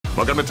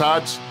Welcome to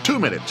Todd's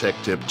 2-Minute Tech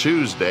Tip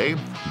Tuesday,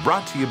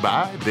 brought to you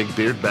by Big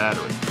Beard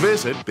Battery.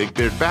 Visit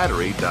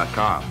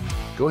bigbeardbattery.com.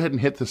 Go ahead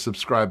and hit the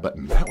subscribe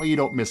button. That way you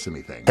don't miss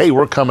anything. Hey,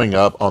 we're coming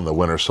up on the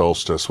winter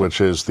solstice,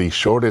 which is the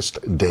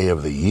shortest day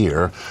of the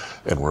year,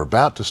 and we're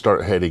about to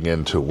start heading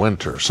into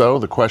winter. So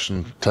the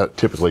question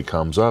typically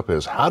comes up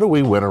is, how do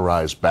we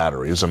winterize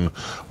batteries, and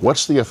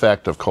what's the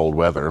effect of cold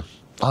weather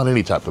on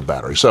any type of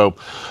battery? So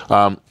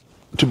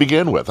to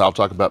begin with, I'll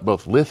talk about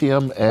both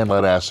lithium and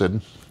lead acid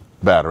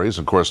batteries.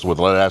 Of course, with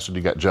lead acid,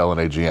 you got gel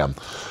and AGM.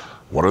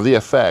 What are the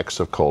effects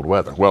of cold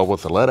weather? Well,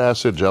 with the lead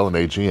acid, gel, and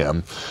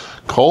AGM,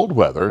 cold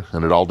weather,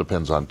 and it all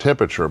depends on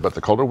temperature, but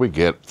the colder we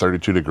get,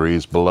 32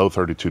 degrees, below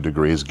 32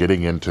 degrees,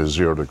 getting into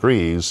 0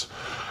 degrees,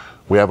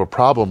 we have a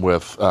problem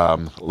with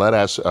lead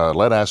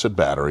acid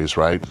batteries,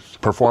 right?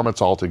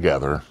 Performance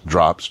altogether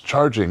drops,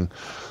 charging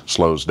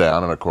slows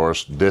down, and of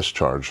course,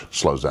 discharge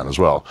slows down as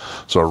well.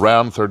 So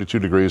around 32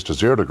 degrees to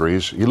 0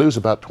 degrees, you lose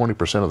about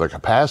 20% of the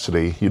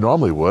capacity you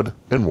normally would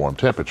in warm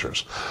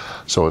temperatures.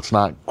 So it's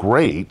not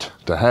great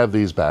to have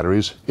these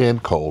batteries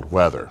in cold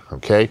weather,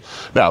 okay?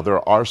 Now,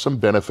 there are some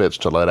benefits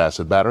to lead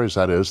acid batteries.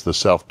 That is, the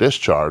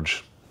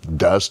self-discharge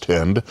does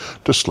tend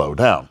to slow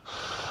down.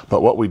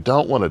 But what we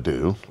don't want to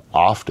do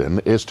often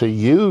is to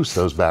use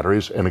those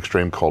batteries in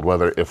extreme cold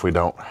weather if we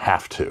don't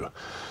have to.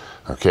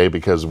 Okay,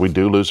 because we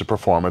do lose the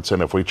performance,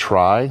 and if we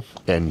try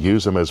and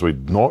use them as we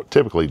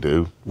typically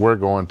do, we're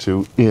going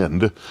to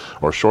end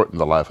or shorten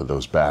the life of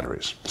those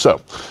batteries. So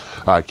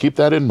keep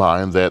that in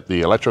mind, that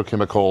the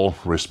electrochemical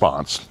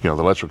response, the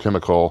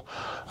electrochemical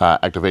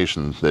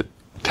activation that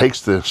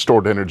takes the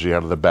stored energy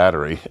out of the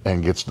battery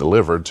and gets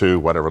delivered to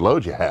whatever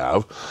load you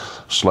have,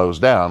 slows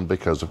down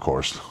because, of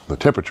course, the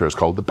temperature is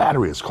cold, the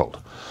battery is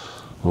cold.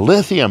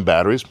 Lithium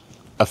batteries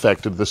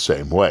affected the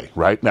same way,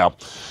 right? Now,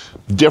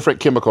 different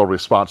chemical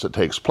response that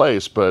takes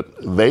place, but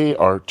they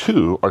are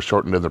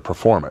shortened in their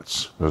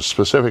performance,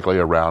 specifically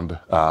around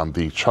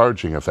the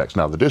charging effects.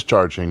 Now, the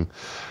discharging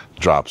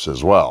drops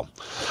as well.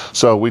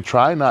 So we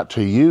try not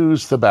to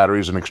use the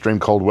batteries in extreme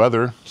cold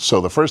weather.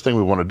 So the first thing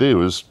we want to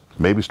do is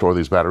maybe store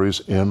these batteries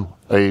in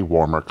a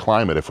warmer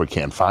climate if we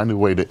can. Find a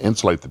way to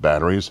insulate the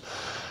batteries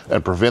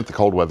and prevent the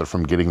cold weather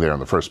from getting there in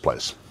the first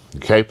place,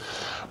 okay?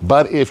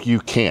 But if you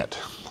can't,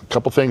 a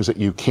couple things that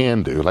you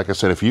can do, like I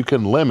said, if you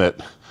can limit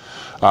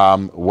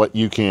limit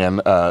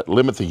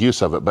the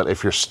use of it, but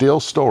if you're still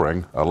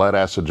storing a lead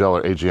acid, gel,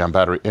 or AGM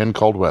battery in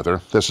cold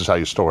weather, this is how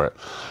you store it.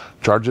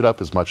 Charge it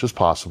up as much as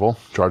possible,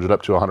 charge it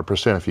up to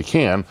 100% if you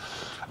can,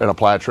 and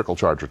apply a trickle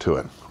charger to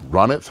it.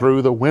 Run it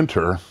through the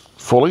winter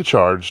fully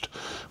charged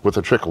with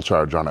a trickle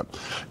charge on it.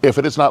 If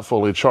it is not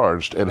fully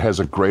charged, it has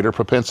a greater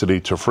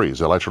propensity to freeze.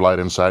 The electrolyte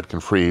inside can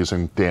freeze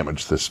and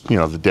damage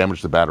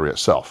damage the battery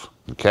itself,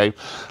 okay?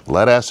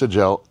 Lead acid,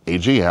 gel,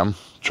 AGM,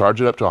 charge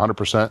it up to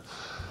 100%,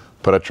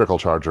 put a trickle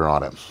charger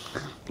on it.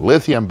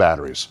 Lithium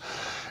batteries,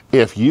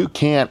 if you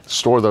can't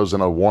store those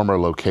in a warmer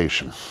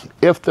location,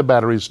 if the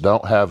batteries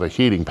don't have a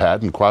heating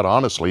pad, and quite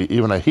honestly,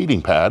 even a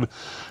heating pad,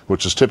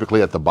 which is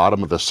typically at the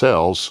bottom of the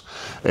cells,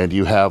 and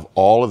you have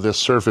all of this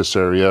surface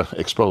area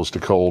exposed to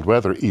cold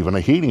weather, even a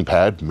heating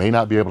pad may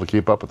not be able to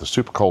keep up with the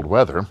super cold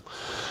weather.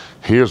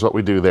 Here's what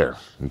we do there,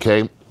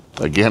 okay?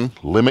 Again,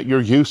 limit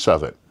your use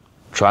of it.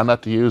 Try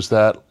not to use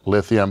that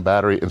lithium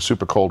battery in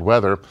super cold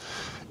weather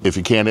if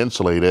you can't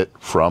insulate it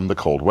from the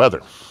cold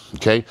weather,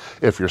 okay?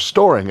 If you're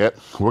storing it,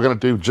 we're gonna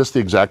do just the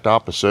exact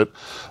opposite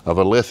of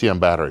a lithium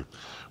battery.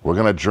 We're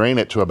gonna drain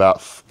it to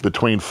about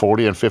between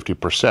 40 and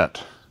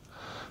 50%.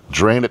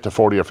 Drain it to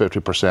 40 or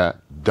 50%.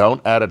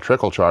 Don't add a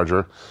trickle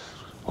charger.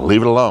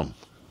 Leave it alone.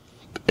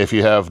 If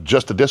you have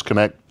just a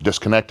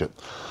disconnect it.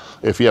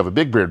 If you have a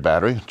Big Beard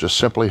battery, just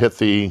simply hit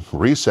the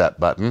reset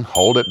button,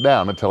 hold it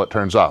down until it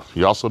turns off.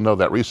 You also know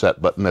that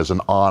reset button is an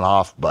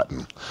on-off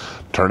button.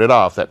 Turn it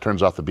off, that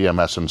turns off the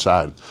BMS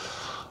inside.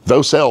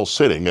 Those cells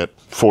sitting at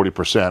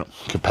 40%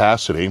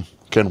 capacity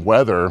can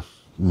weather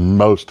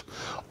most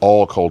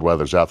all cold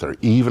weathers out there,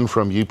 even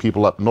from you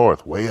people up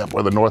north, way up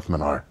where the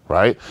Northmen are,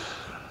 right?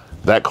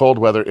 That cold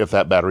weather, if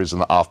that battery's in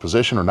the off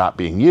position or not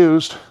being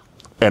used,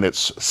 and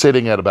it's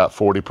sitting at about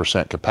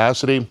 40%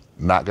 capacity,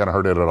 not gonna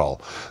hurt it at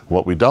all.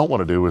 What we don't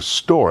wanna do is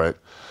store it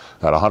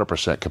at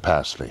 100%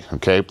 capacity,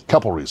 okay?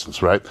 Couple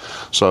reasons, right?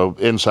 So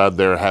inside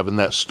there, having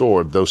that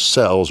stored, those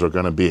cells are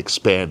gonna be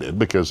expanded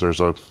because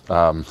there's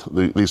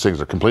these things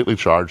are completely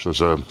charged.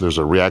 There's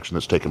a reaction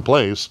that's taking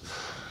place.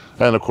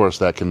 And of course,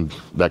 that can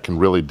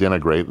really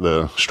denigrate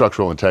the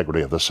structural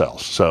integrity of the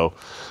cells. So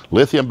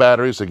lithium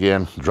batteries,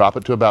 again, drop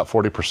it to about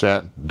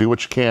 40%. Do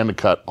what you can to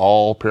cut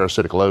all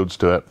parasitic loads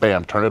to it.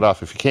 Bam, turn it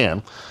off if you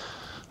can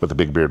with the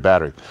Big Beard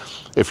battery.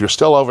 If you're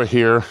still over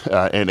here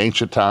in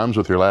ancient times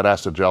with your lead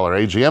acid, gel, or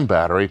AGM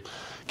battery,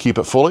 keep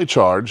it fully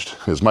charged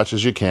as much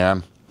as you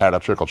can. Add a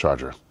trickle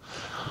charger.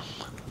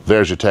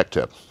 There's your tech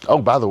tip. Oh,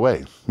 by the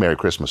way, Merry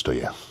Christmas to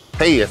you.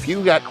 Hey, if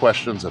you got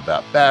questions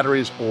about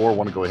batteries or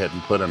want to go ahead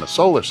and put in a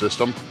solar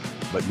system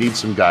but need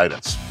some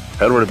guidance,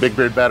 head over to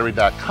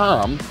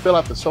bigbeardbattery.com, fill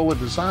out the solar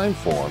design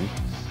form,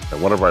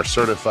 and one of our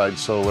certified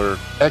solar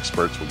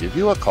experts will give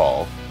you a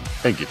call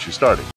and get you started.